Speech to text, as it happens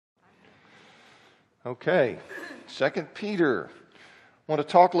Okay, 2 Peter. I want to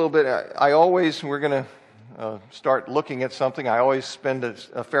talk a little bit. We're going to start looking at something. I always spend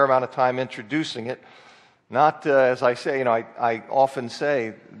a fair amount of time introducing it. Not, as I say, I often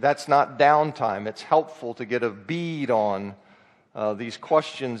say, that's not downtime. It's helpful to get a bead on these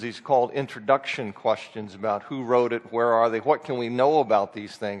questions, these called introduction questions about who wrote it, where are they, what can we know about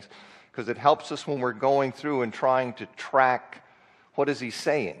these things, because it helps us when we're going through and trying to track what is he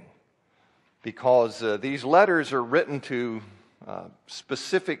saying. Because these letters are written to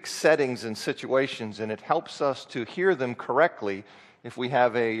specific settings and situations, and it helps us to hear them correctly if we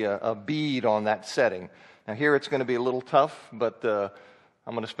have a bead on that setting. Now here it's going to be a little tough, but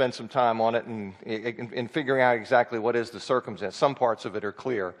I'm going to spend some time on it and in figuring out exactly what is the circumstance. Some parts of it are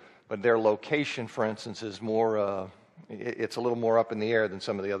clear, but their location, for instance, is more, it's a little more up in the air than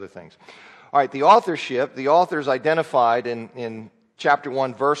some of the other things. All right, the authorship, the author's identified in chapter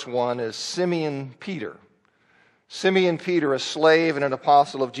 1, verse 1 is Simeon Peter. Simeon Peter, a slave and an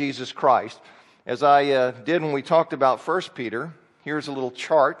apostle of Jesus Christ. As I did when we talked about 1 Peter, here's a little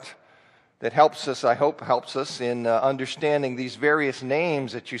chart that helps us, I hope helps us in understanding these various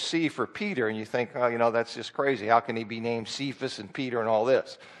names that you see for Peter. And you think, oh, that's just crazy. How can he be named Cephas and Peter and all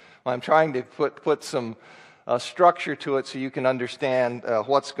this? Well, I'm trying to put some structure to it so you can understand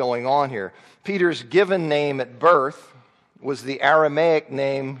what's going on here. Peter's given name at birth was the Aramaic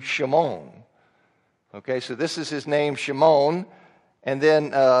name Shimon. Okay, so this is his name, Shimon. And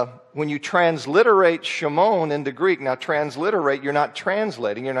then when you transliterate Shimon into Greek, now transliterate, you're not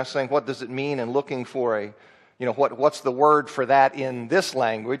translating. You're not saying, what does it mean, and looking for what's the word for that in this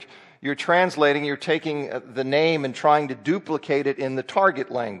language. You're translating, you're taking the name and trying to duplicate it in the target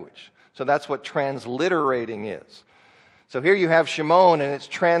language. So that's what transliterating is. So here you have Shimon, and it's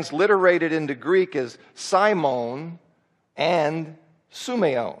transliterated into Greek as Simon and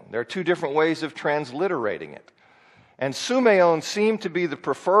Sumeon. There are two different ways of transliterating it. And Sumeon seemed to be the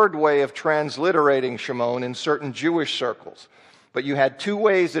preferred way of transliterating Shimon in certain Jewish circles. But you had two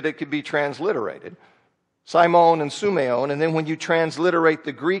ways that it could be transliterated, Simon and Sumeon. And then when you transliterate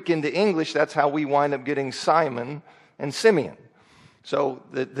the Greek into English, that's how we wind up getting Simon and Simeon. So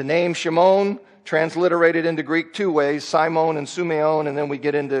the name Shimon transliterated into Greek two ways, Simon and Sumeon, and then we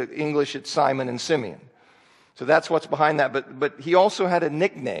get into English, it's Simon and Simeon. So that's what's behind that. But he also had a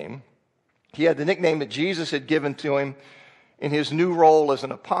nickname. He had the nickname that Jesus had given to him in his new role as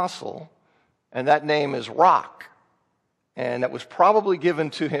an apostle, and that name is Rock. And that was probably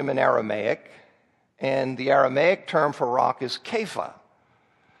given to him in Aramaic, and the Aramaic term for rock is Kepha.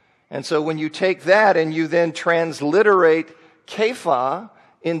 And so when you take that and you then transliterate Kepha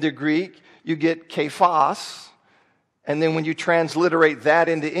into Greek, you get Kephas, and then when you transliterate that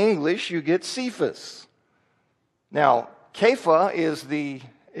into English, you get Cephas. Now, Kepha is the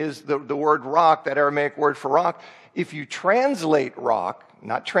word rock, that Aramaic word for rock. If you translate rock,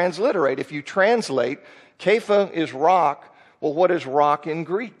 not transliterate, if you translate, Kepha is rock. Well, what is rock in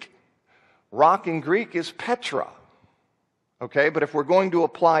Greek? Rock in Greek is Petra. Okay, but if we're going to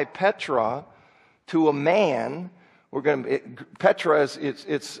apply Petra to a man, Petra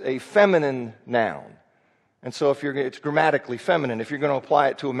it's a feminine noun. And so it's grammatically feminine. If you're going to apply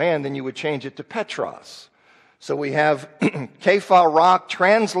it to a man, then you would change it to Petros. So we have Kepha, rock,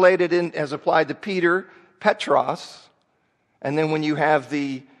 translated in as applied to Peter, Petros. And then when you have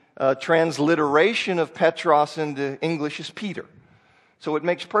the transliteration of Petros into English is Peter. So it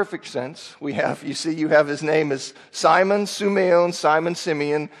makes perfect sense. You have his name as Simon, Sumeon, Simon,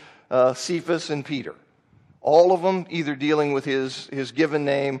 Simeon, Cephas, and Peter. All of them either dealing with his given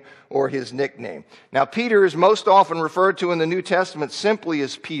name or his nickname. Now, Peter is most often referred to in the New Testament simply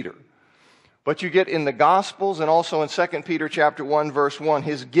as Peter. But you get in the Gospels and also in 2 Peter chapter 1, verse 1,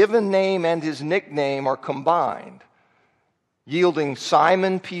 his given name and his nickname are combined, yielding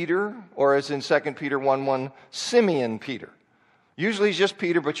Simon Peter, or as in 2 Peter 1:1, Simeon Peter. Usually it's just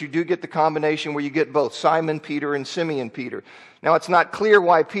Peter, but you do get the combination where you get both Simon Peter and Simeon Peter. Now it's not clear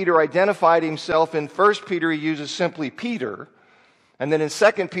why Peter identified himself. In 1 Peter he uses simply Peter, and then in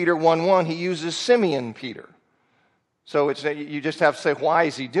 2 Peter 1:1 he uses Simeon Peter. So you just have to say, why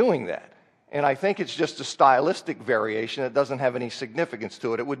is he doing that? And I think it's just a stylistic variation that doesn't have any significance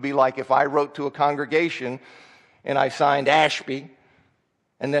to it. It would be like if I wrote to a congregation and I signed Ashby,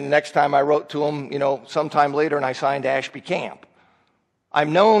 and then the next time I wrote to them, sometime later, and I signed Ashby Camp.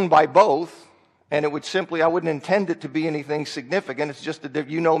 I'm known by both, and I wouldn't intend it to be anything significant. It's just that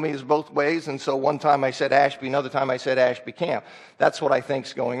you know me as both ways, and so one time I said Ashby, another time I said Ashby Camp. That's what I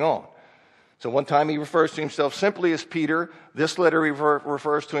think's going on. So one time he refers to himself simply as Peter. This letter he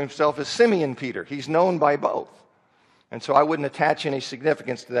refers to himself as Simeon Peter. He's known by both. And so I wouldn't attach any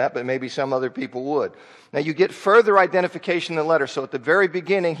significance to that, but maybe some other people would. Now you get further identification in the letter. So at the very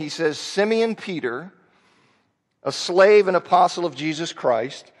beginning he says, Simeon Peter, a slave and apostle of Jesus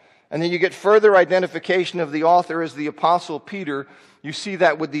Christ. And then you get further identification of the author as the Apostle Peter. You see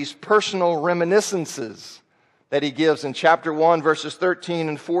that with these personal reminiscences that he gives in chapter 1, verses 13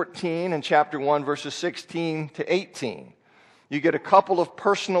 and 14, and chapter 1, verses 16 to 18. You get a couple of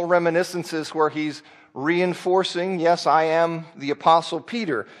personal reminiscences where he's reinforcing, yes, I am the Apostle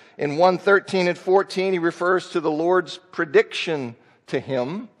Peter. In 1:13 and 14, he refers to the Lord's prediction to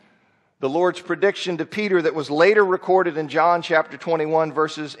him. The Lord's prediction to Peter that was later recorded in John chapter 21,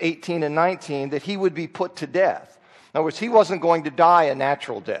 verses 18 and 19, that he would be put to death. In other words, he wasn't going to die a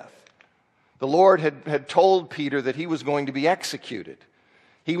natural death. The Lord had told Peter that he was going to be executed.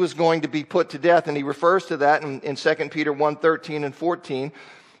 He was going to be put to death, and he refers to that in 2 Peter 1:13 and 14.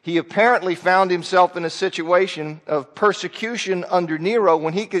 He apparently found himself in a situation of persecution under Nero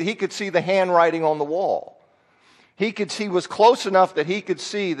when he could see the handwriting on the wall. He was close enough that he could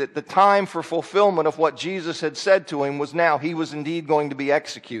see that the time for fulfillment of what Jesus had said to him was now. He was indeed going to be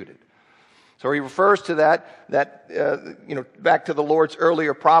executed. So he refers to that back to the Lord's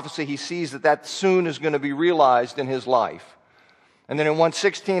earlier prophecy. He sees that soon is going to be realized in his life. And then in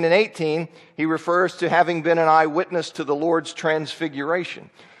 1:16 and 18, he refers to having been an eyewitness to the Lord's transfiguration.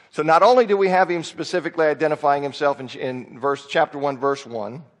 So not only do we have him specifically identifying himself in chapter 1, verse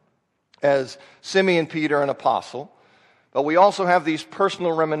 1, as Simeon Peter, an apostle, but we also have these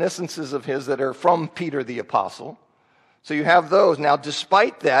personal reminiscences of his that are from Peter the apostle. So you have those. Now,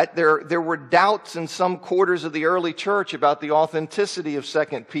 despite that, there were doubts in some quarters of the early church about the authenticity of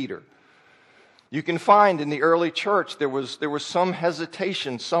 2 Peter. You can find in the early church there was some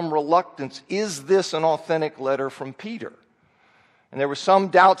hesitation, some reluctance. Is this an authentic letter from Peter? And there were some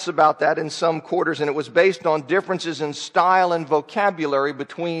doubts about that in some quarters, and it was based on differences in style and vocabulary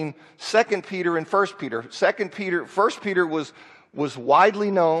between 2 Peter and 1 Peter. 1 Peter was widely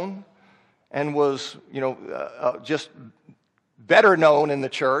known and was, just better known in the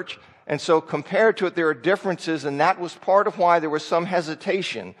church. And so compared to it, there are differences, and that was part of why there was some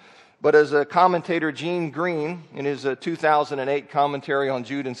hesitation. But as a commentator, Gene Green, in his 2008 commentary on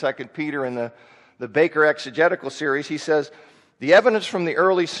Jude and 2 Peter in the Baker Exegetical Series, he says, the evidence from the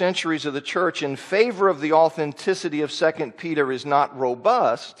early centuries of the church in favor of the authenticity of 2 Peter is not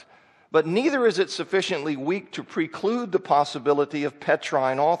robust, but neither is it sufficiently weak to preclude the possibility of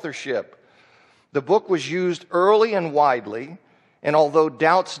Petrine authorship. The book was used early and widely, and although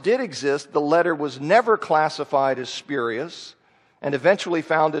doubts did exist, the letter was never classified as spurious and eventually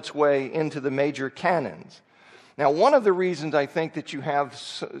found its way into the major canons. Now, one of the reasons I think that you have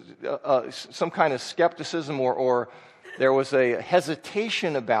some kind of skepticism or there was a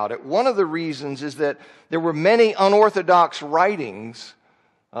hesitation about it, one of the reasons is that there were many unorthodox writings,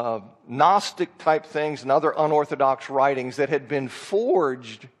 Gnostic type things and other unorthodox writings that had been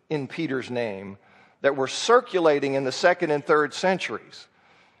forged in Peter's name that were circulating in the 2nd and 3rd centuries.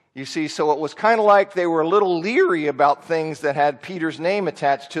 You see, so it was kind of like they were a little leery about things that had Peter's name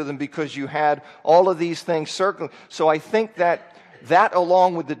attached to them because you had all of these things circling. So I think that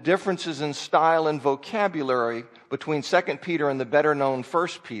along with the differences in style and vocabulary between 2 Peter and the better-known 1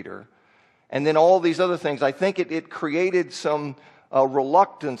 Peter, and then all these other things, I think it created some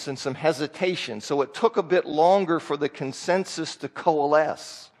reluctance and some hesitation. So it took a bit longer for the consensus to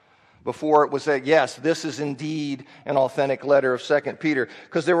coalesce before it was said, yes, this is indeed an authentic letter of 2 Peter.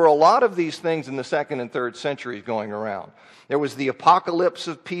 Because there were a lot of these things in the 2nd and 3rd centuries going around. There was the Apocalypse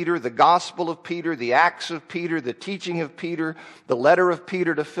of Peter, the Gospel of Peter, the Acts of Peter, the teaching of Peter, the letter of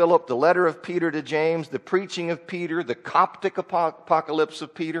Peter to Philip, the letter of Peter to James, the preaching of Peter, the Coptic Apocalypse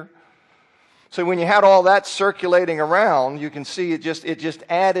of Peter. So when you had all that circulating around, you can see it just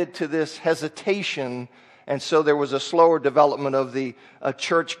added to this hesitation, and so there was a slower development of the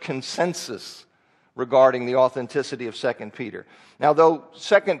church consensus regarding the authenticity of 2 Peter. Now, though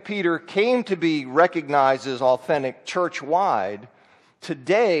 2 Peter came to be recognized as authentic church-wide,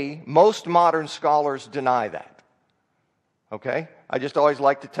 today most modern scholars deny that. Okay? I just always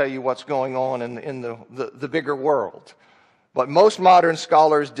like to tell you what's going on in the bigger world. But most modern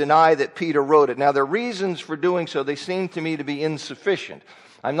scholars deny that Peter wrote it. Now, their reasons for doing so, they seem to me to be insufficient.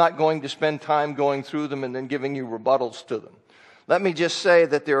 I'm not going to spend time going through them and then giving you rebuttals to them. Let me just say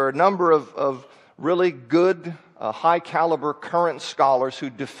that there are a number of really good, high-caliber current scholars who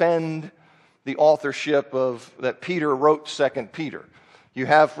defend the authorship of that Peter wrote 2 Peter. You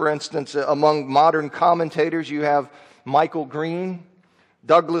have, for instance, among modern commentators, you have Michael Green,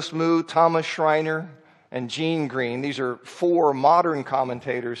 Douglas Moo, Thomas Schreiner, and Gene Green. These are four modern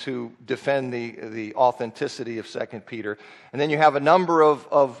commentators who defend the authenticity of 2 Peter. And then you have a number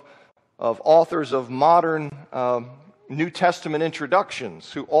of authors of modern New Testament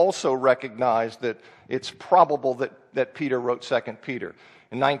introductions who also recognize that it's probable that Peter wrote 2 Peter.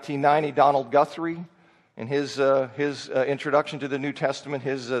 In 1990, Donald Guthrie, in his introduction to the New Testament,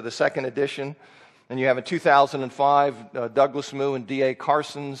 the second edition. And you have in 2005, Douglas Moo and D.A.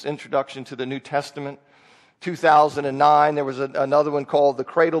 Carson's introduction to the New Testament. 2009, there was another one called The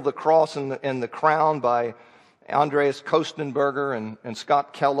Cradle, the Cross, and the Crown by Andreas Kostenberger and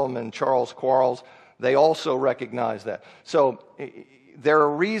Scott Kellum and Charles Quarles. They also recognize that. So there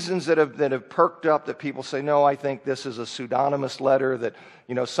are reasons that have perked up that people say, no, I think this is a pseudonymous letter, that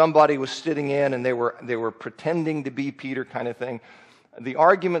somebody was sitting in and they were pretending to be Peter, kind of thing. The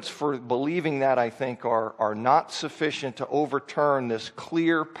arguments for believing that, I think, are not sufficient to overturn this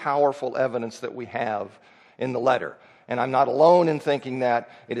clear, powerful evidence that we have in the letter. And I'm not alone in thinking that.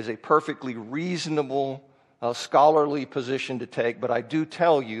 It is a perfectly reasonable, scholarly position to take, but I do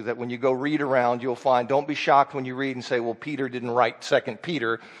tell you that when you go read around, you'll find, don't be shocked when you read and say, well, Peter didn't write 2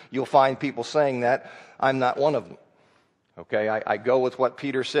 Peter. You'll find people saying that. I'm not one of them. Okay, I go with what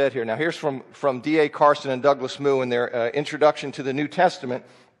Peter said here. Now, here's from D.A. Carson and Douglas Moo in their introduction to the New Testament.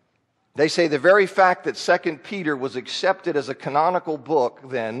 They say the very fact that 2 Peter was accepted as a canonical book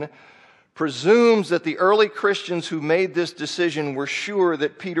then presumes that the early Christians who made this decision were sure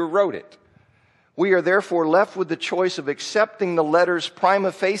that Peter wrote it. We are therefore left with the choice of accepting the letter's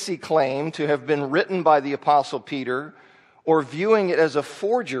prima facie claim to have been written by the Apostle Peter, or viewing it as a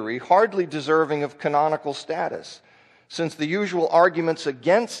forgery hardly deserving of canonical status. Since the usual arguments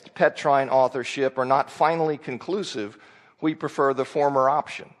against Petrine authorship are not finally conclusive, we prefer the former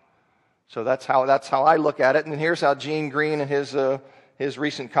option. So that's how I look at it. And here's how Gene Green in his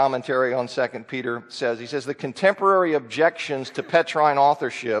recent commentary on 2 Peter says. He says, the contemporary objections to Petrine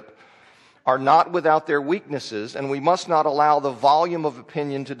authorship are not without their weaknesses, and we must not allow the volume of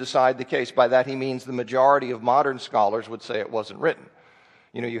opinion to decide the case. By that he means the majority of modern scholars would say it wasn't written.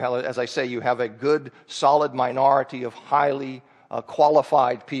 You have, as I say, you have a good, solid minority of highly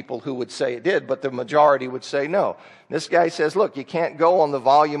qualified people who would say it did, but the majority would say no. This guy says, look, you can't go on the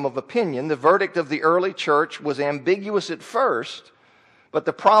volume of opinion. The verdict of the early church was ambiguous at first, but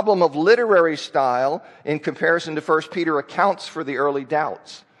the problem of literary style in comparison to 1 Peter accounts for the early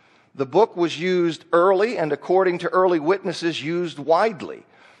doubts. The book was used early and, according to early witnesses, used widely.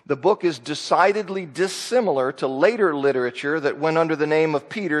 The book is decidedly dissimilar to later literature that went under the name of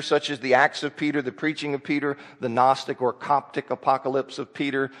Peter, such as the Acts of Peter, the Preaching of Peter, the Gnostic or Coptic Apocalypse of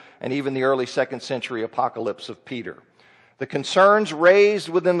Peter, and even the early 2nd century Apocalypse of Peter. The concerns raised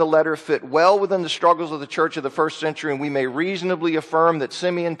within the letter fit well within the struggles of the church of the 1st century, and we may reasonably affirm that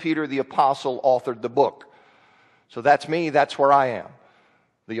Simeon Peter the Apostle authored the book. So that's me, that's where I am.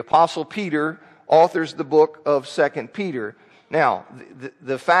 The Apostle Peter authors the book of 2 Peter. Now,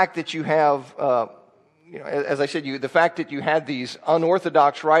 the fact that you have, as I said, the fact that you had these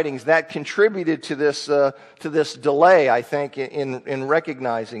unorthodox writings, that contributed to this delay, I think, in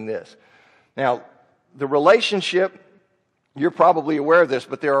recognizing this. Now, the relationship, you're probably aware of this,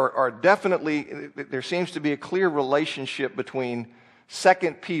 but there seems to be a clear relationship between 2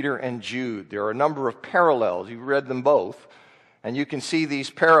 Peter and Jude. There are a number of parallels. You've read them both. And you can see these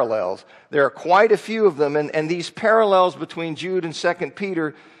parallels. There are quite a few of them, and these parallels between Jude and 2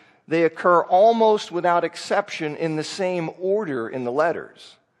 Peter, they occur almost without exception in the same order in the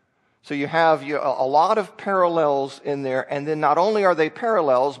letters. So you have a lot of parallels in there, and then not only are they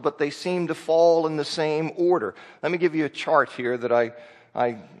parallels, but they seem to fall in the same order. Let me give you a chart here that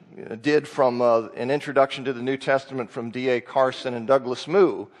I did from an introduction to the New Testament from D.A. Carson and Douglas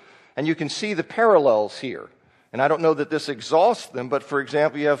Moo, and you can see the parallels here. And I don't know that this exhausts them, but for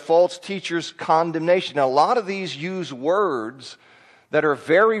example, you have false teachers' condemnation. Now, a lot of these use words that are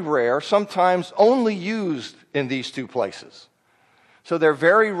very rare, sometimes only used in these two places. So they're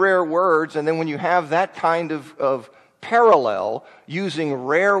very rare words, and then when you have that kind of parallel, using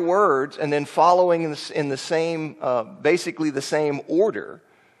rare words and then following in the same, basically the same order,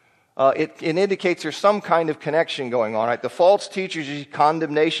 it indicates there's some kind of connection going on. Right? The false teachers, you see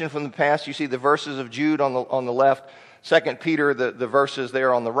condemnation from the past. You see the verses of Jude on the left. 2 Peter, the verses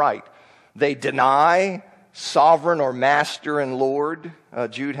there on the right. They deny sovereign or master and Lord.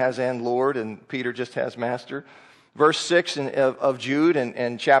 Jude has and Lord, and Peter just has master. Verse 6 of Jude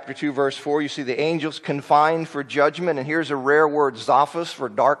and chapter 2, verse 4, you see the angels confined for judgment. And here's a rare word, zophos, for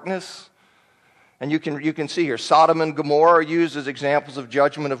darkness. And you can see here, Sodom and Gomorrah are used as examples of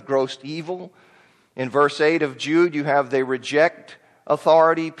judgment of gross evil. In verse 8 of Jude, you have they reject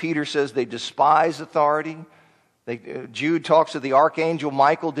authority. Peter says they despise authority. Jude talks of the archangel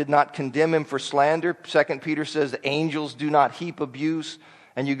Michael did not condemn him for slander. 2 Peter says the angels do not heap abuse.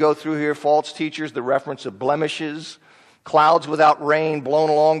 And you go through here, false teachers, the reference of blemishes. Clouds without rain, blown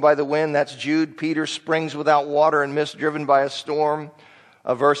along by the wind. That's Jude. Peter, springs without water and mist, driven by a storm.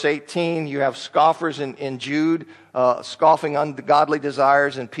 Verse 18, you have scoffers in Jude, scoffing ungodly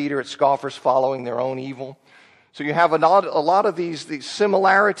desires, and Peter at scoffers following their own evil. So you have a lot of the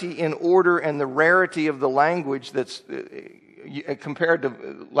similarity in order and the rarity of the language that's compared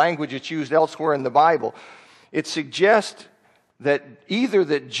to language that's used elsewhere in the Bible. It suggests that either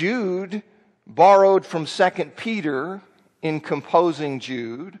that Jude borrowed from 2 Peter in composing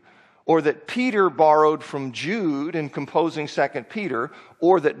Jude, or that Peter borrowed from Jude in composing 2 Peter,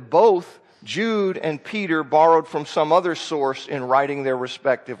 or that both Jude and Peter borrowed from some other source in writing their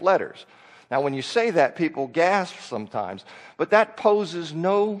respective letters. Now, when you say that, people gasp sometimes, but that poses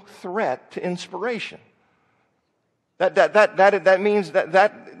no threat to inspiration. That means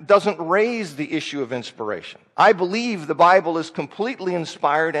that doesn't raise the issue of inspiration. I believe the Bible is completely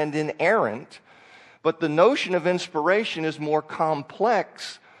inspired and inerrant, but the notion of inspiration is more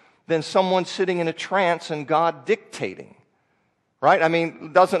complex than someone sitting in a trance and God dictating. Right? I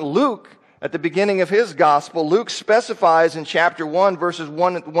mean, doesn't Luke, at the beginning of his gospel, Luke specifies in chapter 1, verses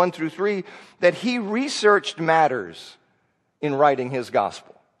 1 through 3, that he researched matters in writing his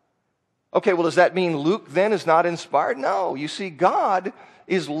gospel. Okay, well, does that mean Luke then is not inspired? No. You see, God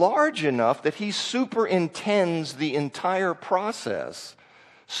is large enough that he superintends the entire process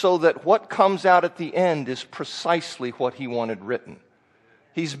so that what comes out at the end is precisely what he wanted written.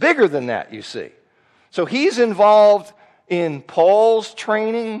 He's bigger than that, you see. So he's involved in Paul's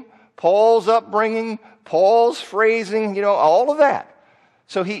training, Paul's upbringing, Paul's phrasing, all of that.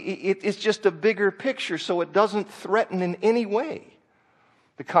 So it's just a bigger picture, so it doesn't threaten in any way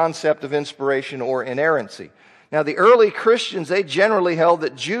the concept of inspiration or inerrancy. Now, the early Christians, they generally held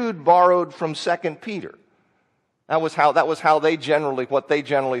that Jude borrowed from 2 Peter. That was how what they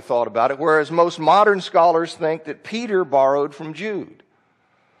generally thought about it, whereas most modern scholars think that Peter borrowed from Jude.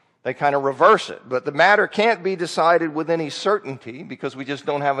 They kind of reverse it, but the matter can't be decided with any certainty because we just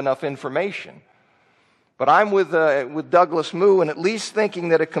don't have enough information. But I'm with Douglas Moo, and at least thinking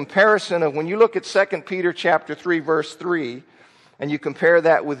that a comparison of when you look at 2 Peter chapter 3, verse 3, and you compare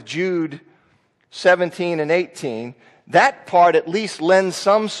that with Jude 17 and 18, that part at least lends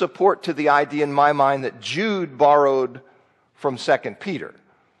some support to the idea in my mind that Jude borrowed from 2 Peter.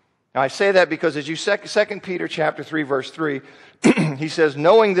 Now I say that because as you 2 Peter chapter 3, verse 3, he says,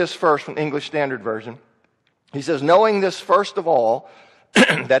 knowing this first, from English Standard Version, he says, knowing this first of all,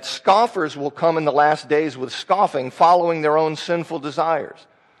 that scoffers will come in the last days with scoffing, following their own sinful desires.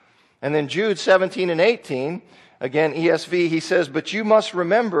 And then Jude 17 and 18, again ESV, he says, but you must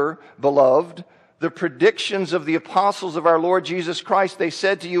remember, beloved, the predictions of the apostles of our Lord Jesus Christ. They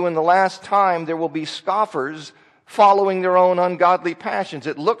said to you in the last time there will be scoffers following their own ungodly passions.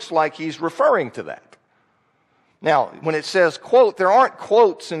 It looks like he's referring to that. Now, when it says quote, there aren't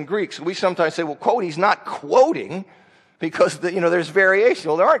quotes in Greek. So we sometimes say, well, quote, he's not quoting because, there's variation.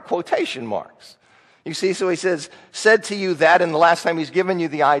 Well, there aren't quotation marks. You see, so he says, said to you that, and the last time he's given you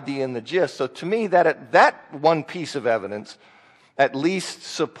the idea and the gist. So to me, that one piece of evidence at least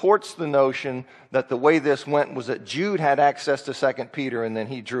supports the notion that the way this went was that Jude had access to 2 Peter and then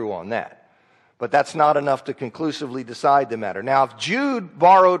he drew on that. But that's not enough to conclusively decide the matter. Now, if Jude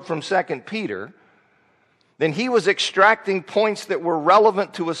borrowed from 2 Peter, then he was extracting points that were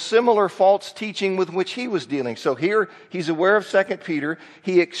relevant to a similar false teaching with which he was dealing. So here, he's aware of 2 Peter.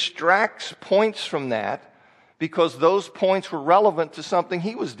 He extracts points from that because those points were relevant to something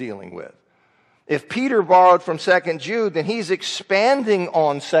he was dealing with. If Peter borrowed from 2 Jude, then he's expanding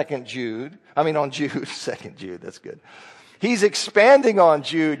on 2 Jude. 2 Jude, that's good. He's expanding on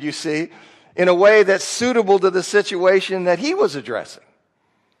Jude, you see, in a way that's suitable to the situation that he was addressing.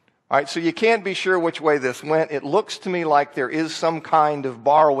 All right, so you can't be sure which way this went. It looks to me like there is some kind of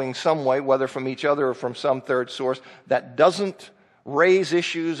borrowing some way, whether from each other or from some third source, that doesn't raise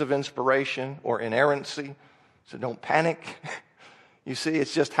issues of inspiration or inerrancy. So don't panic. You see,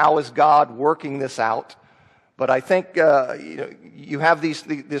 it's just how is God working this out? But I think you have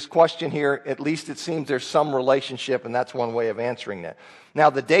this question here. At least it seems there's some relationship, and that's one way of answering that. Now,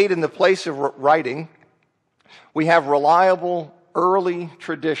 the date and the place of writing, we have reliable early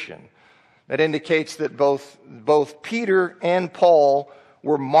tradition that indicates that both Peter and Paul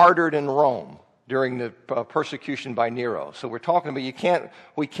were martyred in Rome during the persecution by Nero. So we're talking about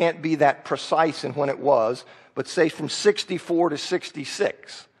we can't be that precise in when it was, but say from 64 to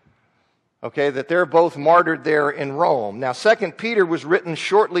 66. Okay, that they're both martyred there in Rome. Now, 2 Peter was written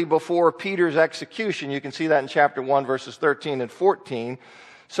shortly before Peter's execution. You can see that in chapter 1, verses 13 and 14.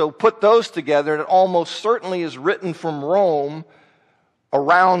 So put those together, and it almost certainly is written from Rome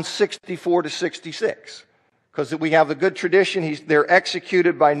around 64 to 66. Because we have the good tradition, they're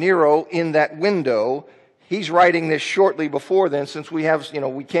executed by Nero in that window. He's writing this shortly before then, since we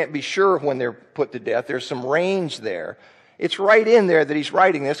can't be sure when they're put to death. There's some range there. It's right in there that he's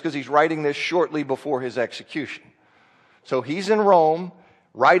writing this, because he's writing this shortly before his execution. So he's in Rome,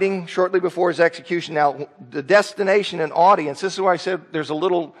 writing shortly before his execution. Now, the destination and audience, this is why I said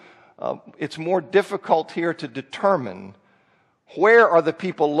it's more difficult here to determine where are the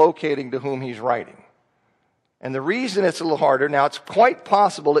people locating to whom he's writing. And the reason it's a little harder, now it's quite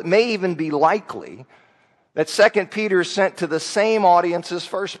possible, it may even be likely, that 2 Peter is sent to the same audience as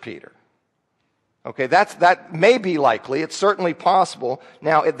 1 Peter. Okay, that may be likely. It's certainly possible.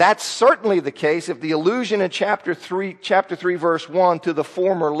 Now, if that's certainly the case, if the allusion in chapter 3, verse 1 to the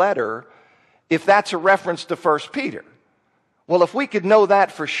former letter, if that's a reference to 1 Peter. Well, if we could know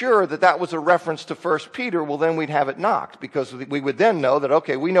that for sure, that was a reference to 1 Peter, well, then we'd have it knocked, because we would then know that,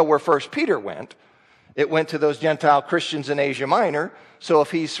 okay, we know where 1 Peter went. It went to those Gentile Christians in Asia Minor. So if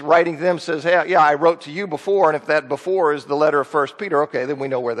he's writing to them, says, hey, yeah, I wrote to you before, and if that before is the letter of 1 Peter, okay, then we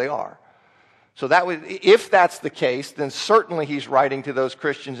know where they are. So if that's the case, then certainly he's writing to those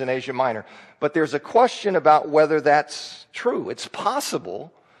Christians in Asia Minor. But there's a question about whether that's true. It's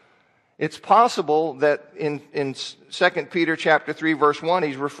possible. It's possible that in 2 Peter chapter 3, verse 1,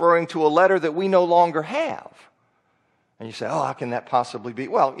 he's referring to a letter that we no longer have. And you say, oh, how can that possibly be?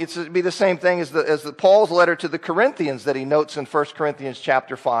 Well, it'd be the same thing as Paul's letter to the Corinthians that he notes in 1 Corinthians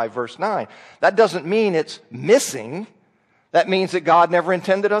chapter 5, verse 9. That doesn't mean it's missing. That means that God never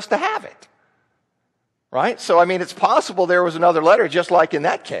intended us to have it. Right? So, it's possible there was another letter, just like in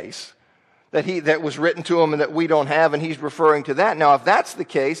that case, that was written to him and that we don't have, and he's referring to that. Now, if that's the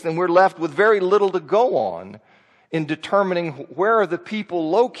case, then we're left with very little to go on in determining where are the people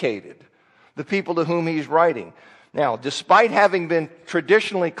located, the people to whom he's writing. Now, despite having been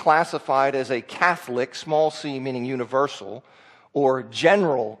traditionally classified as a Catholic, small c meaning universal, or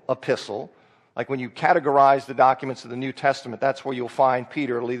general epistle, like when you categorize the documents of the New Testament, that's where you'll find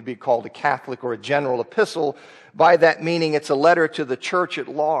Peter. It'll either be called a Catholic or a general epistle. By that meaning, it's a letter to the church at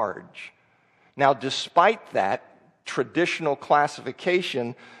large. Now, despite that traditional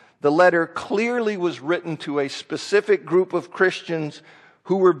classification, the letter clearly was written to a specific group of Christians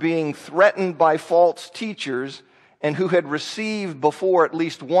who were being threatened by false teachers and who had received before at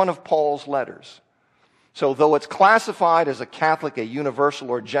least one of Paul's letters. So though it's classified as a Catholic, a universal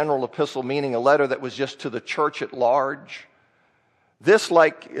or general epistle, meaning a letter that was just to the church at large, this,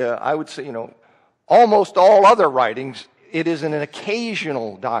 I would say, almost all other writings, it is an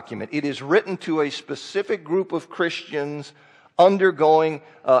occasional document. It is written to a specific group of Christians undergoing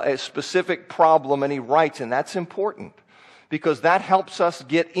a specific problem, and he writes, and that's important, because that helps us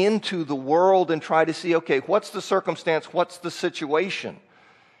get into the world and try to see, okay, what's the circumstance, what's the situation?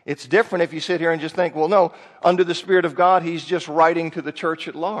 It's different if you sit here and just think, well, no, under the Spirit of God, he's just writing to the church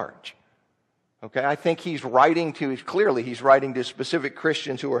at large. Okay, I think he's writing to specific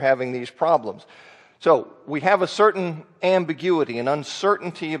Christians who are having these problems. So we have a certain ambiguity and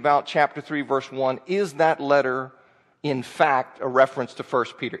uncertainty about chapter 3, verse 1. Is that letter, in fact, a reference to 1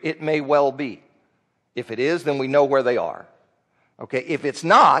 Peter? It may well be. If it is, then we know where they are. Okay, if it's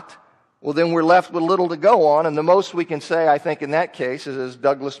not, well, then we're left with little to go on, and the most we can say, I think, in that case, is as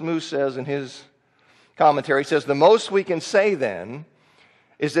Douglas Moose says in his commentary, he says, the most we can say then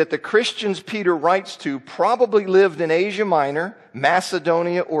is that the Christians Peter writes to probably lived in Asia Minor,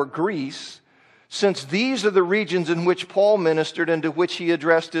 Macedonia, or Greece, since these are the regions in which Paul ministered and to which he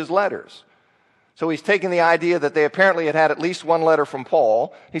addressed his letters. So he's taken the idea that they apparently had at least one letter from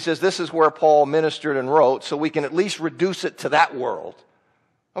Paul. He says this is where Paul ministered and wrote, so we can at least reduce it to that world.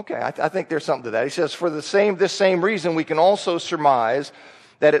 Okay, I think there's something to that. He says, for this same reason, we can also surmise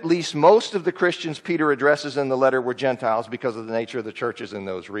that at least most of the Christians Peter addresses in the letter were Gentiles because of the nature of the churches in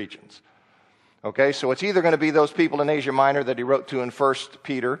those regions. Okay, so it's either going to be those people in Asia Minor that he wrote to in 1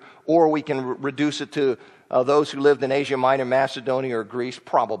 Peter, or we can reduce it to those who lived in Asia Minor, Macedonia, or Greece,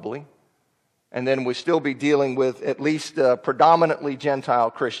 probably. And then we'd still be dealing with at least predominantly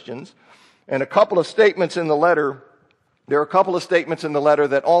Gentile Christians. And a couple of statements in the letter, there are a couple of statements in the letter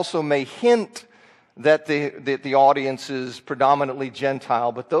that also may hint that the audience is predominantly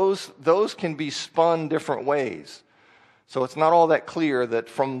Gentile, but those can be spun different ways. So it's not all that clear that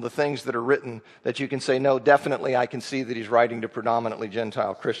from the things that are written that you can say, no, definitely I can see that he's writing to predominantly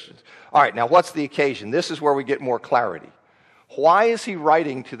Gentile Christians. All right, now what's the occasion? This is where we get more clarity. Why is he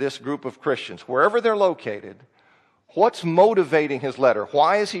writing to this group of Christians? Wherever they're located, what's motivating his letter?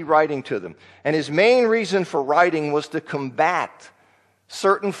 Why is he writing to them? And his main reason for writing was to combat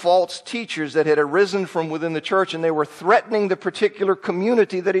certain false teachers that had arisen from within the church, and they were threatening the particular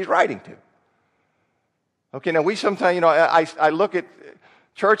community that he's writing to. Okay, now we sometimes, I look at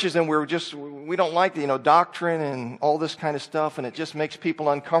churches and we don't like the, doctrine and all this kind of stuff, and it just makes people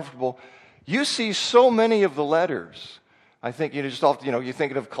uncomfortable. You see so many of the letters. I think you're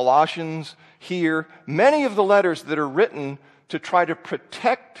thinking of Colossians here. Many of the letters that are written to try to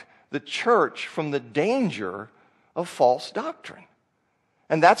protect the church from the danger of false doctrine.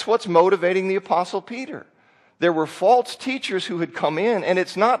 And that's what's motivating the Apostle Peter. There were false teachers who had come in, and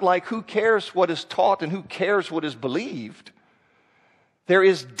it's not like who cares what is taught and who cares what is believed. There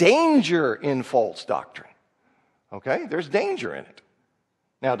is danger in false doctrine. Okay? There's danger in it.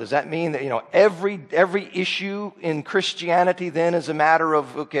 Now, does that mean that, every issue in Christianity then is a matter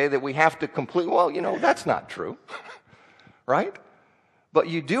of, that we have to complete? Well, that's not true. Right? But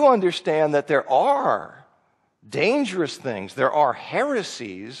you do understand that there are dangerous things. There are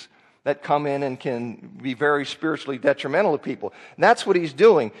heresies that come in and can be very spiritually detrimental to people. And that's what he's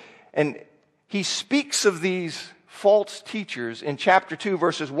doing. And he speaks of these false teachers in chapter 2,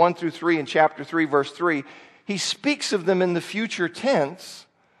 verses 1 through 3, and chapter 3, verse 3. He speaks of them in the future tense,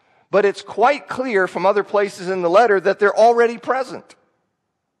 but it's quite clear from other places in the letter that they're already present.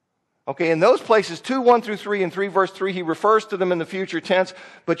 Okay, in those places, 2, 1 through 3, and 3, verse 3, he refers to them in the future tense,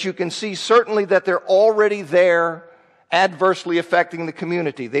 but you can see certainly that they're already there, adversely affecting the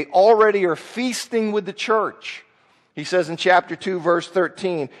community. They already are feasting with the church. He says in chapter 2, verse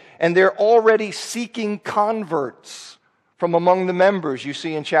 13, and they're already seeking converts from among the members, you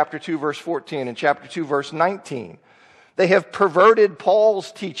see in chapter 2, verse 14, and chapter 2, verse 19. They have perverted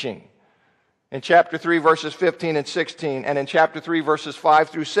Paul's teaching in chapter 3, verses 15 and 16, and in chapter 3, verses 5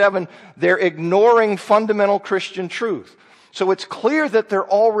 through 7, they're ignoring fundamental Christian truth. So it's clear that they're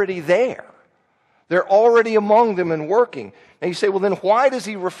already there. They're already among them and working. And you say, well, then why does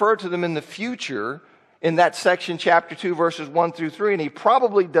he refer to them in the future in that section, chapter 2, verses 1 through 3? And he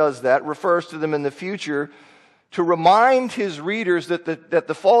probably does that, refers to them in the future, to remind his readers that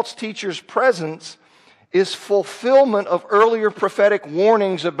the false teacher's presence is fulfillment of earlier prophetic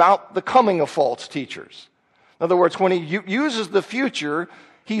warnings about the coming of false teachers. In other words, when he uses the future,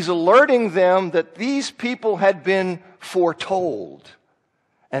 he's alerting them that these people had been foretold,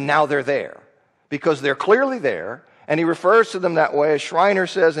 and now they're there, because they're clearly there, and he refers to them that way. As Schreiner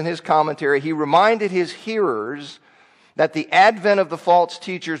says in his commentary, he reminded his hearers that the advent of the false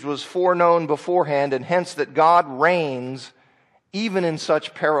teachers was foreknown beforehand, and hence that God reigns even in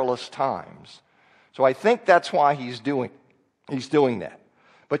such perilous times. So I think that's why he's doing that.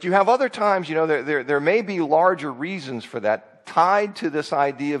 But you have other times, there may be larger reasons for that, tied to this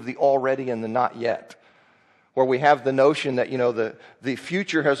idea of the already and the not yet, where we have the notion that, the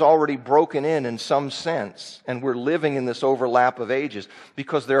future has already broken in some sense, and we're living in this overlap of ages,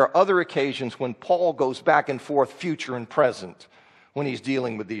 because there are other occasions when Paul goes back and forth, future and present, when he's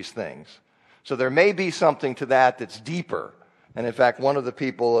dealing with these things. So there may be something to that that's deeper. And in fact, one of the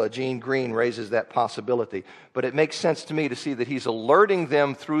people, Gene Green, raises that possibility. But it makes sense to me to see that he's alerting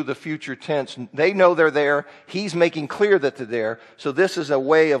them through the future tense. They know they're there. He's making clear that they're there. So this is a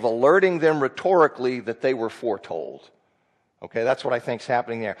way of alerting them rhetorically that they were foretold. Okay, that's what I think is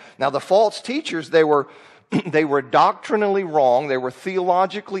happening there. Now, the false teachers, they were doctrinally wrong, they were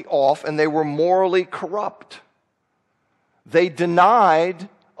theologically off, and they were morally corrupt. They denied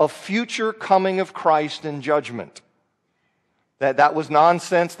a future coming of Christ in judgment. That was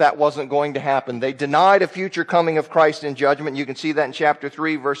nonsense. That wasn't going to happen. They denied a future coming of Christ in judgment. You can see that in chapter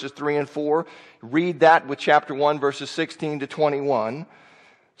 3, verses 3 and 4. Read that with chapter 1, verses 16 to 21.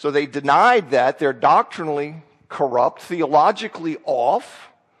 So they denied that. They're doctrinally corrupt, theologically off,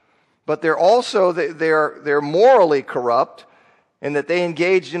 but they're also they're morally corrupt in that they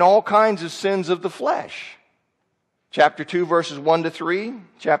engaged in all kinds of sins of the flesh. Chapter 2, verses 1 to 3,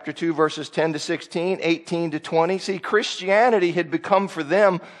 chapter 2, verses 10 to 16, 18 to 20. See, Christianity had become for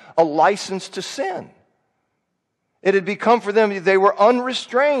them a license to sin. It had become for them, they were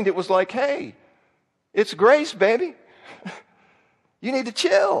unrestrained. It was like, hey, it's grace, baby. You need to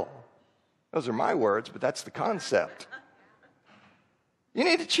chill. Those are my words, but that's the concept. You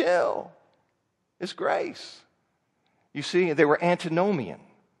need to chill. It's grace. You see, they were antinomian.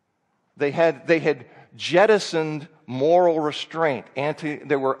 They had jettisoned moral restraint.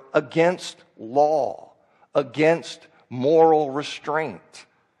 They were against law, against moral restraint,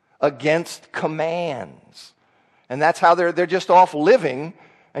 against commands. And that's how they're just off living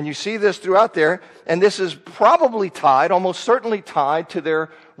And you see this throughout there, and this is probably tied, almost certainly tied, to their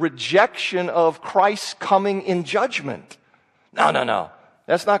rejection of Christ's coming in judgment. No.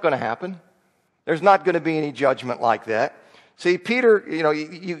 That's not going to happen. There's not going to be any judgment like that. See, Peter,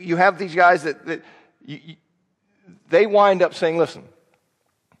 you have these guys that they wind up saying, listen,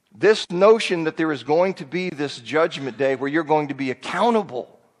 this notion that there is going to be this judgment day where you're going to be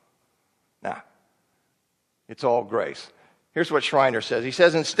accountable, it's all grace. Here's what Schreiner says. He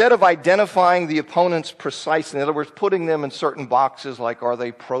says, instead of identifying the opponents precisely, in other words, putting them in certain boxes like are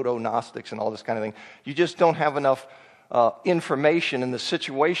they proto-Gnostics and all this kind of thing, you just don't have enough information, and the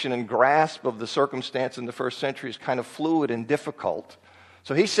situation and grasp of the circumstance in the first century is kind of fluid and difficult.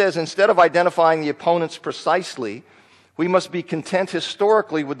 So he says, instead of identifying the opponents precisely, we must be content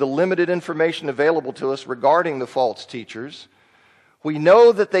historically with the limited information available to us regarding the false teachers. We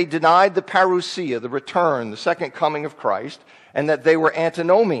know that they denied the parousia, the return, the second coming of Christ, and that they were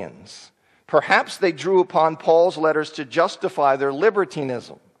antinomians. Perhaps they drew upon Paul's letters to justify their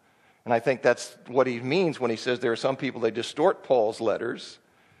libertinism. And I think that's what he means when he says there are some people, they distort Paul's letters.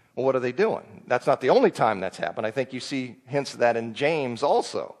 Well, what are they doing? That's not the only time that's happened. I think you see hints of that in James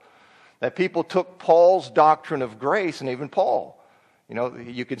also. That people took Paul's doctrine of grace, and even Paul.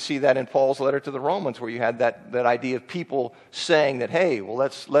 You can see that in Paul's letter to the Romans, where you had that idea of people saying that, hey, well,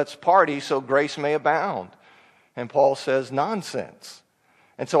 let's party so grace may abound. And Paul says, nonsense.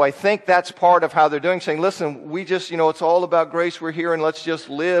 And so I think that's part of how they're doing, saying, listen, we just, it's all about grace. We're here, and let's just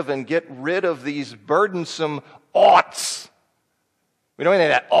live and get rid of these burdensome oughts. We don't need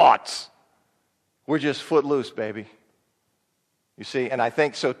that oughts. We're just footloose, baby. You see, and I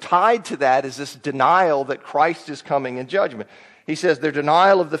think so tied to that is this denial that Christ is coming in judgment. He says their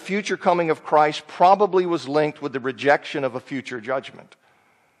denial of the future coming of Christ probably was linked with the rejection of a future judgment.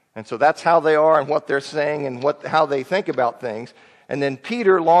 And so that's how they are and what they're saying and how they think about things. And then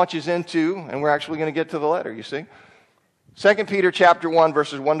Peter launches into, and we're actually going to get to the letter, you see. 2 Peter chapter 1,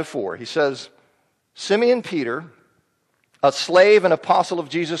 verses 1 to 4. He says, Simeon Peter, a slave and apostle of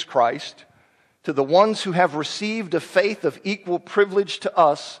Jesus Christ, to the ones who have received a faith of equal privilege to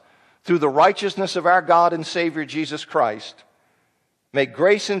us through the righteousness of our God and Savior Jesus Christ, may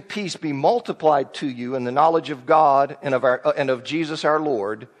grace and peace be multiplied to you in the knowledge of God and of Jesus our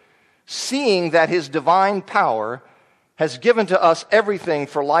Lord, seeing that his divine power has given to us everything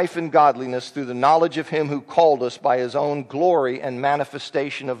for life and godliness through the knowledge of him who called us by his own glory and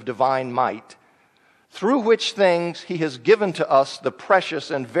manifestation of divine might, through which things he has given to us the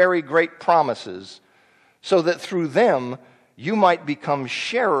precious and very great promises, so that through them you might become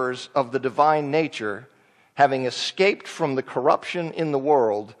sharers of the divine nature, having escaped from the corruption in the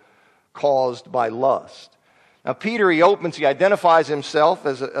world caused by lust. Now Peter, he identifies himself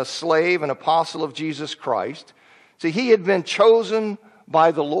as a slave, an apostle of Jesus Christ. See, he had been chosen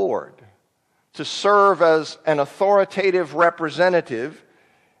by the Lord to serve as an authoritative representative,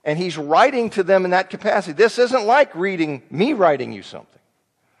 and he's writing to them in that capacity. This isn't like me writing you something.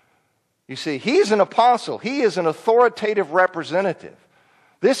 You see, he's an apostle. He is an authoritative representative.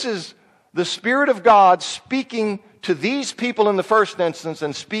 This is the Spirit of God speaking to these people in the first instance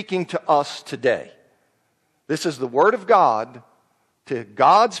and speaking to us today. This is the Word of God to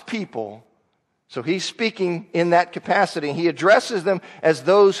God's people. So he's speaking in that capacity. He addresses them as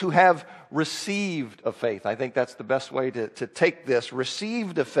those who have received a faith. I think that's the best way to take this.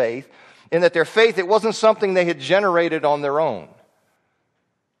 Received a faith, in that their faith, it wasn't something they had generated on their own.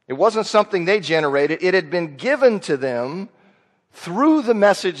 It wasn't something they generated. It had been given to them through the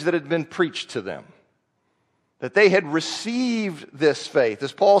message that had been preached to them. That they had received this faith.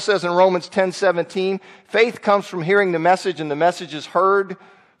 As Paul says in Romans 10:17, faith comes from hearing the message, and the message is heard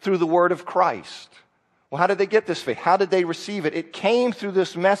through the word of Christ. Well, how did they get this faith? How did they receive it? It came through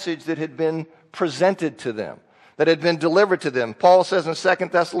this message that had been presented to them, that had been delivered to them. Paul says in 2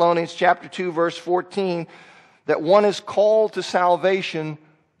 Thessalonians chapter 2, verse 14, that one is called to salvation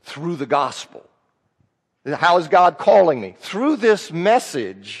through the gospel. How is God calling me? Through this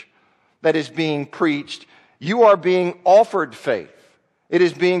message that is being preached, you are being offered faith. It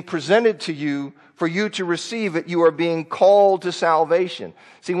is being presented to you for you to receive it. You are being called to salvation.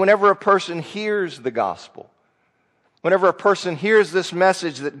 See, whenever a person hears the gospel, whenever a person hears this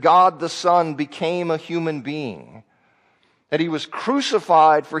message that God the Son became a human being, that he was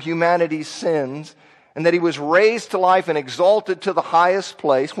crucified for humanity's sins, and that he was raised to life and exalted to the highest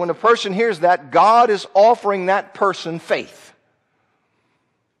place, when a person hears that, God is offering that person faith.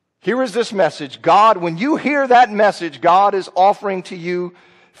 Here is this message. God, when you hear that message, God is offering to you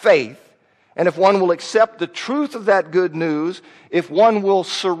faith. And if one will accept the truth of that good news, if one will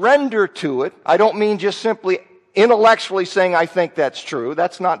surrender to it, I don't mean just simply intellectually saying, I think that's true.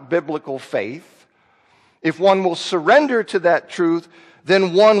 That's not biblical faith. If one will surrender to that truth,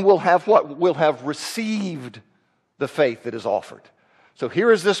 then one will have what? Will have received the faith that is offered. So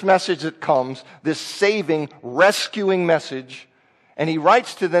here is this message that comes, this saving, rescuing message. And he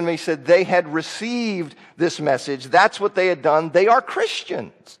writes to them, he said, they had received this message. That's what they had done. They are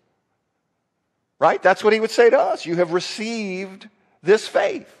Christians. Right? That's what he would say to us. You have received this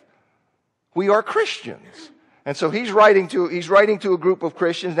faith. We are Christians. And so he's writing to a group of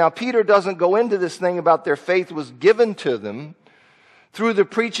Christians. Now, Peter doesn't go into this thing about their faith was given to them through the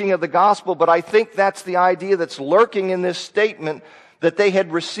preaching of the gospel, but I think that's the idea that's lurking in this statement, that they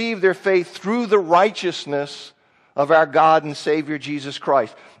had received their faith through the righteousness of our God and Savior Jesus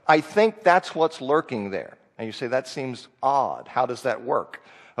Christ. I think that's what's lurking there. And you say, that seems odd. How does that work?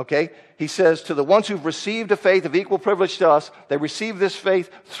 Okay? He says, to the ones who've received a faith of equal privilege to us, they receive this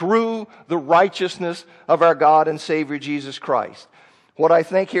faith through the righteousness of our God and Savior Jesus Christ. What I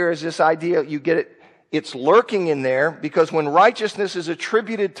think here is this idea, you get it, it's lurking in there because when righteousness is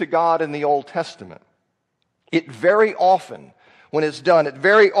attributed to God in the Old Testament, it very often, when it's done, it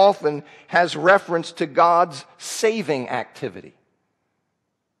very often has reference to God's saving activity,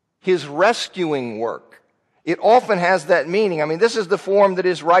 His rescuing work. It often has that meaning. I mean, this is the form that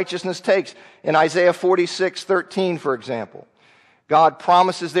His righteousness takes. In Isaiah 46:13, for example, God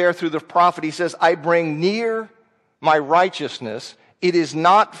promises there through the prophet, He says, I bring near my righteousness. It is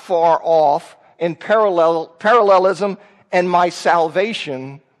not far off in parallelism, and my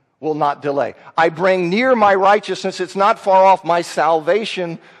salvation will not delay. I bring near my righteousness. It's not far off. My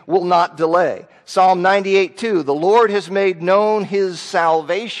salvation will not delay. Psalm 98:2, the Lord has made known His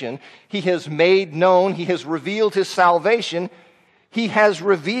salvation. He has made known, He has revealed His salvation. He has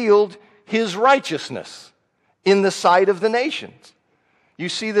revealed His righteousness in the sight of the nations. You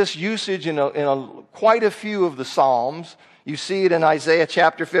see this usage in quite a few of the Psalms. You see it in Isaiah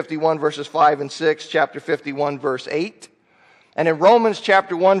chapter 51, verses 5 and 6, chapter 51, verse 8. And in Romans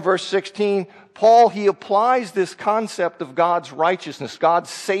chapter 1, verse 16, Paul, he applies this concept of God's righteousness, God's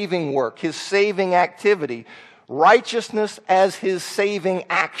saving work, His saving activity, righteousness as His saving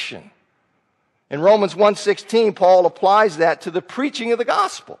action. In Romans 1:16, Paul applies that to the preaching of the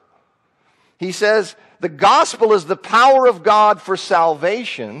gospel. He says, the gospel is the power of God for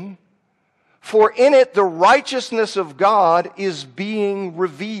salvation, for in it the righteousness of God is being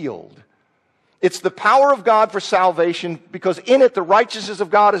revealed. It's the power of God for salvation because in it the righteousness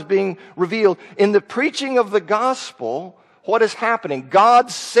of God is being revealed. In the preaching of the gospel, what is happening?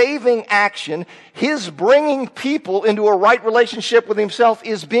 God's saving action, His bringing people into a right relationship with Himself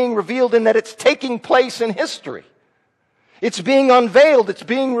is being revealed in that it's taking place in history. It's being unveiled. It's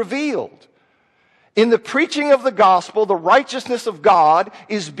being revealed. In the preaching of the gospel, the righteousness of God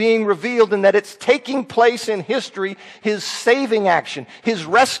is being revealed in that it's taking place in history, His saving action, His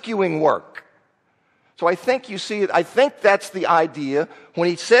rescuing work. So I think you see it. I think that's the idea when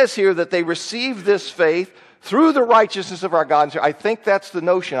he says here that they received this faith through the righteousness of our God. I think that's the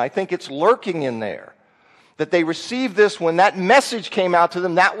notion. I think it's lurking in there. That they received this when that message came out to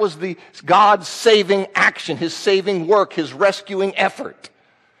them. That was God's saving action, His saving work, His rescuing effort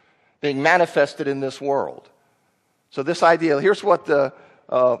being manifested in this world. So this idea, here's what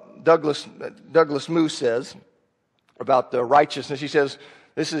Douglas Moo says about the righteousness. He says,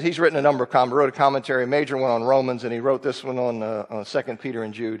 he's written a number of comments, wrote a commentary, a major one on Romans, and he wrote this one on 2 Peter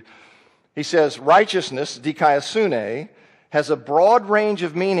and Jude. He says, righteousness, dikaiosune, has a broad range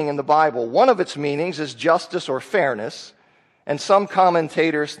of meaning in the Bible. One of its meanings is justice or fairness, and some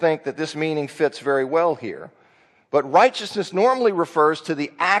commentators think that this meaning fits very well here. But righteousness normally refers to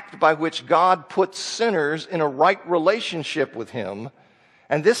the act by which God puts sinners in a right relationship with Him,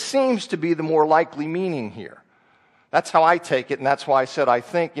 and this seems to be the more likely meaning here. That's how I take it, and that's why I said I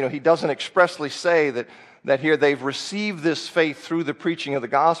think, he doesn't expressly say that here they've received this faith through the preaching of the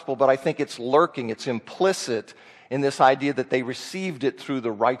gospel, but I think it's lurking, it's implicit in this idea that they received it through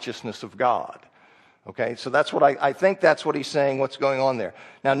the righteousness of God. Okay, so that's what I think that's what he's saying, what's going on there.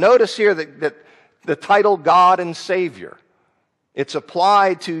 Now notice here that the title God and Savior, it's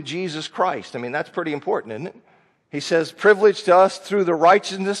applied to Jesus Christ. I mean, that's pretty important, isn't it? He says, privileged to us through the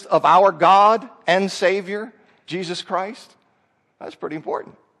righteousness of our God and Savior, Jesus Christ. That's pretty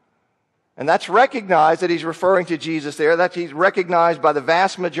important. And that's recognized that he's referring to Jesus there. That he's recognized by the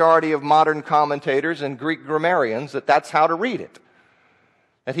vast majority of modern commentators and Greek grammarians that that's how to read it.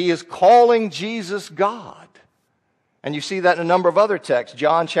 That he is calling Jesus God. And you see that in a number of other texts.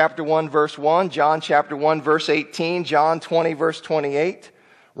 John chapter 1 verse 1, John chapter 1 verse 18, John 20 verse 28,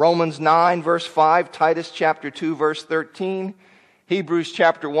 Romans 9 verse 5, Titus chapter 2 verse 13, Hebrews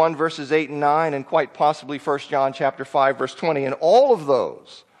chapter 1, verses 8 and 9, and quite possibly 1 John chapter 5, verse 20. In all of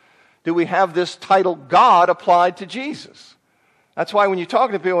those, do we have this title God applied to Jesus? That's why when you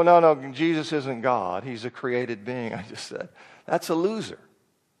talk to people, no, Jesus isn't God. He's a created being. I just said, that's a loser.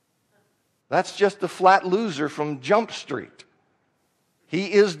 That's just a flat loser from Jump Street.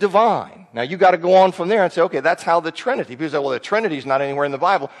 He is divine. Now, you got to go on from there and say, okay, that's how the Trinity. People say, well, the Trinity's not anywhere in the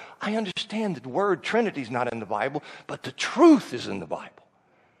Bible. I understand that the word Trinity's not in the Bible, but the truth is in the Bible.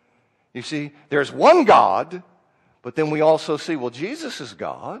 You see, there's one God, but then we also see, well, Jesus is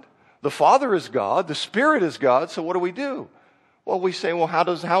God, the Father is God, the Spirit is God, so what do? Well, we say, well, how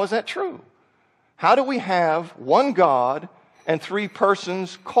is that true? How do we have one God and three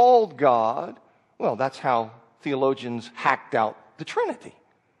persons called God? Well, that's how theologians hacked out the Trinity.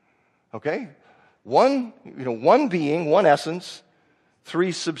 Okay? One being, one essence,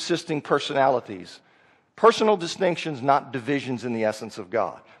 three subsisting personalities. Personal distinctions, not divisions in the essence of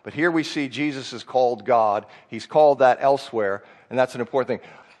God. But here we see Jesus is called God. He's called that elsewhere, and that's an important thing.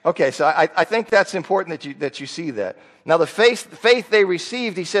 Okay, so I think that's important that you see that. Now, the faith they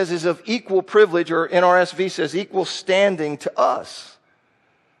received, he says, is of equal privilege, or NRSV says equal standing to us.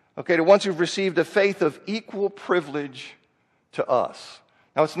 Okay, the ones who've received a faith of equal privilege to us.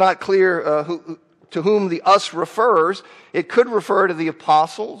 Now, it's not clear to whom the us refers. It could refer to the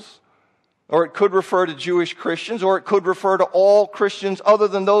apostles, or it could refer to Jewish Christians, or it could refer to all Christians other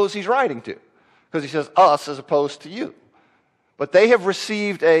than those he's writing to, because he says us as opposed to you. But they have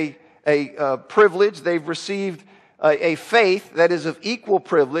received a privilege. They've received a faith that is of equal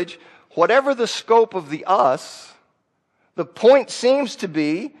privilege. Whatever the scope of the us, the point seems to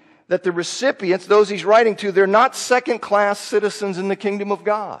be that the recipients, those he's writing to, they're not second-class citizens in the kingdom of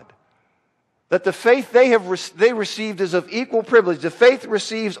God. That the faith they received is of equal privilege. The faith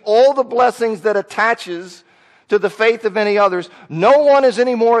receives all the blessings that attaches to the faith of any others. No one is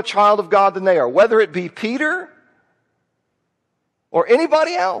any more a child of God than they are, whether it be Peter or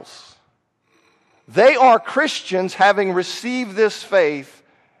anybody else. They are Christians having received this faith,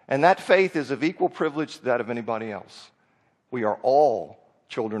 and that faith is of equal privilege to that of anybody else. We are all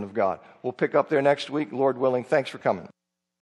children of God. We'll pick up there next week, Lord willing. Thanks for coming.